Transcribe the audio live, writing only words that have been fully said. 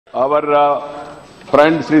Our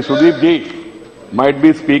friend Sri Sudeep ji might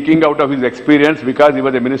be speaking out of his experience because he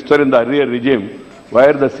was a minister in the earlier regime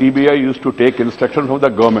where the CBI used to take instruction from the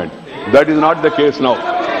government. That is not the case now,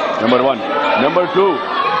 number one. Number two,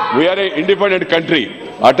 we are an independent country.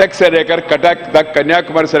 Atak se lekar Katak tak,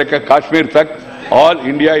 Kanyakumari se lekar Kashmir tak, all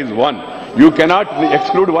India is one. You cannot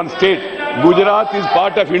exclude one state. Gujarat is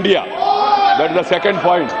part of India. That is the second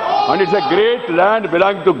point. And it's a great land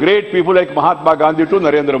belonging to great people like Mahatma Gandhi to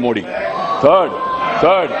Narendra Modi. Third,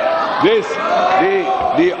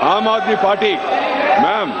 the Aam Aadmi Party,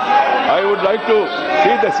 ma'am, I would like to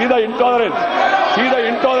see the intolerance. See the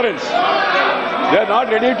intolerance. They are not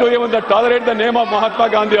ready to even tolerate the name of Mahatma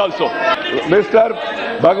Gandhi also. Mr.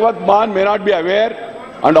 Bhagwat Maan may not be aware,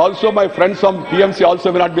 and also my friends from TMC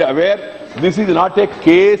also may not be aware. This is not a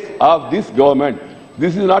case of this government.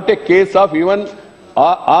 This is not a case of even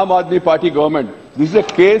Aam Aadmi Party government. This is a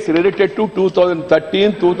case related to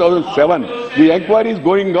 2013-2007. The inquiry is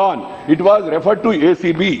going on. It was referred to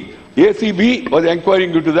ACB. ACB was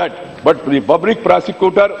inquiring into that. But the public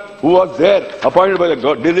prosecutor who was there, appointed by the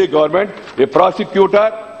Delhi government, a prosecutor,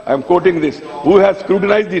 I am quoting this, who has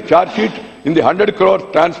scrutinized the charge sheet in the 100 crore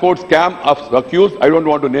transport scam of accused, I don't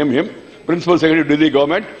want to name him, Principal Secretary of Delhi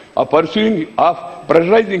government, of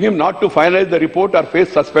pressurizing him not to finalize the report or face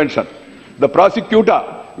suspension. The prosecutor,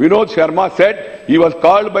 Vinod Sharma, said he was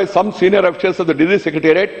called by some senior officials of the Delhi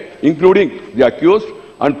Secretariat, including the accused,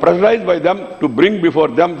 and pressurized by them to bring before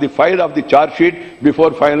them the file of the charge sheet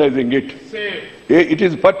before finalizing it. It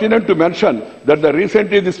is pertinent to mention that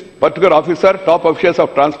recently this particular officer, top officials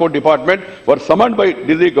of Transport Department, were summoned by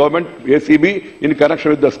Delhi government, ACB, in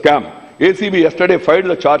connection with the scam. ACB yesterday filed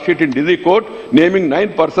the charge sheet in Delhi court, naming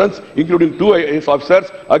 9 persons, including 2 IAS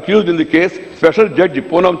officers, accused in the case. Special Judge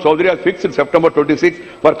Poonam Chaudhary has fixed in September 26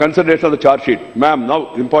 for consideration of the charge sheet. Ma'am,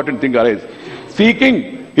 now important thing arises.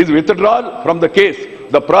 Seeking his withdrawal from the case,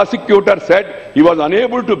 the prosecutor said he was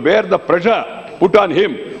unable to bear the pressure put on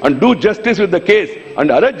him and do justice with the case,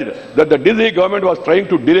 and alleged that the Delhi government was trying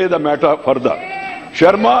to delay the matter further.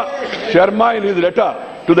 Sharma in his letter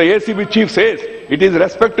to the ACB chief says, it is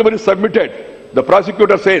respectably submitted, the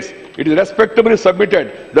prosecutor says, it is respectably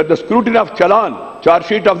submitted that the scrutiny of Challan, charge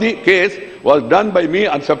sheet of the case, was done by me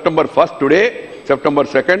on September 1st, today, September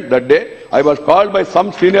 2nd, that day. I was called by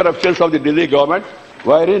some senior officials of the Delhi government,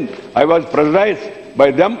 wherein I was pressurized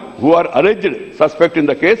by them who are alleged suspect in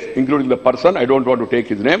the case, including the person, I don't want to take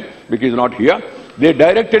his name because he is not here. They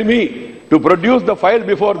directed me to produce the file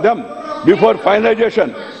before them, before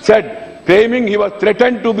finalization, said, claiming he was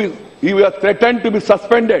threatened to be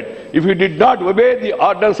suspended if he did not obey the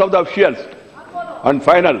orders of the officials. And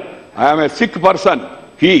final, I am a sick person,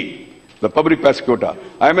 he, the public prosecutor,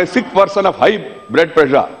 I am a sick person of high blood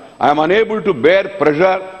pressure. I am unable to bear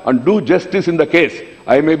pressure and do justice in the case.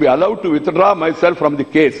 I may be allowed to withdraw myself from the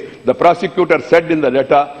case. The prosecutor said in the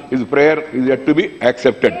letter, his prayer is yet to be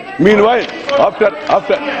accepted. Meanwhile,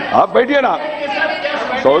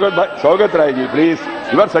 Saugat Rai ji, please,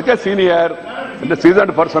 you are such a senior and a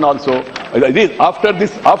seasoned person also. After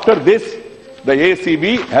this, the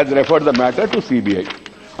ACB has referred the matter to CBI.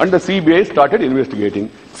 And the CBI started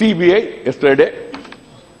investigating. CBI yesterday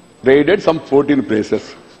raided some 14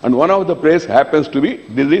 places. And one of the places happens to be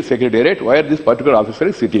Delhi Secretariat, where this particular officer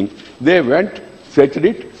is sitting. They went, searched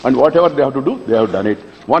it, and whatever they have to do, they have done it.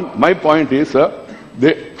 My point is,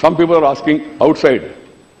 some people are asking outside.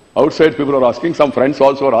 Outside people are asking, some friends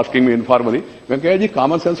also are asking me informally, Venkaya ji,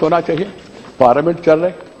 common sense hona chahiye. Parliament chal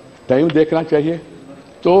raha hai, time dekhna chahiye.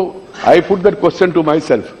 So I put that question to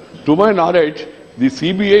myself. To my knowledge, the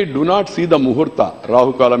CBI do not see the muhurta.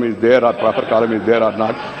 Rahu column is there or proper column is there or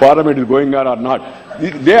not. Parliament is going on or not.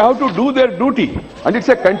 They have to do their duty. And it's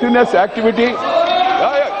a continuous activity.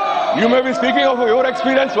 You may be speaking of your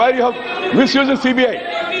experience where you have misused the CBI.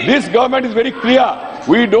 This government is very clear.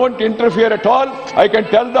 We don't interfere at all. I can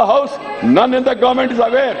tell the House, none in the government is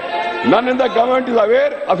aware. None in the government is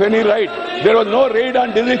aware of any raid. There was no raid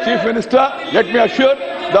on Delhi Chief Minister. Let me assure,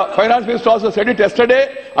 the Finance Minister also said it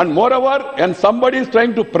yesterday. And moreover, and somebody is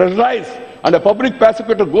trying to pressurize, and a public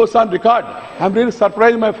prosecutor goes on record. I'm really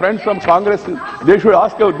surprised my friends from Congress, they should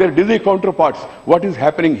ask their Delhi counterparts, what is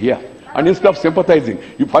happening here? And instead of sympathizing,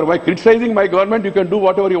 for my criticizing my government, you can do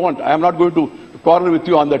whatever you want. I am not going to quarrel with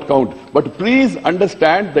you on that count. But please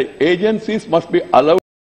understand, the agencies must be allowed